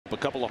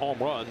couple of home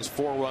runs,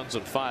 4 runs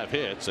and 5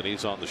 hits, and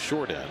he's on the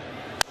short end.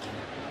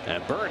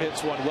 And Byrd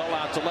hits one well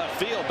out to left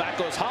field. Back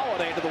goes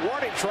Holiday to the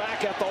warning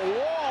track at the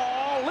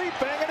wall,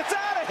 leaping, and it's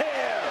out of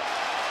here.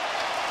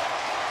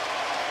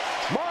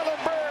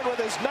 Marlon Byrd with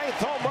his 9th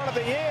home run of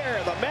the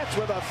year. The Mets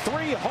with a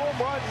 3-home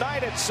run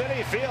night at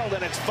Citi Field,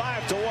 and it's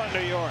 5-1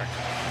 New York.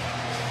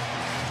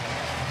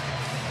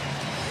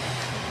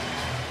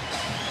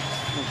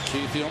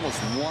 Keith, he almost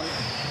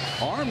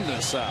one-armed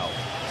this out.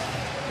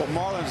 Well,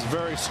 Marlon's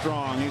very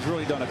strong. He's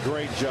really done a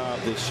great job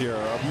this year,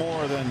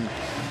 more than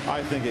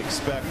I think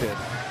expected.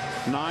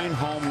 9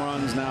 home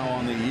runs now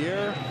on the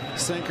year.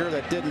 Sinker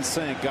that didn't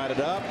sink, got it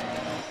up,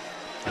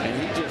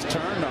 and he just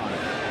turned on it.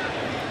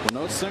 When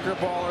those sinker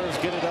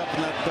ballers get it up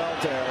in that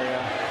belt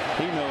area,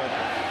 he knew it.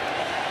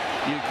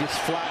 You just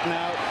flatten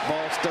out,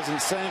 ball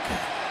doesn't sink.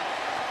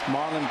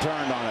 Marlon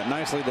turned on it.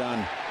 Nicely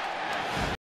done.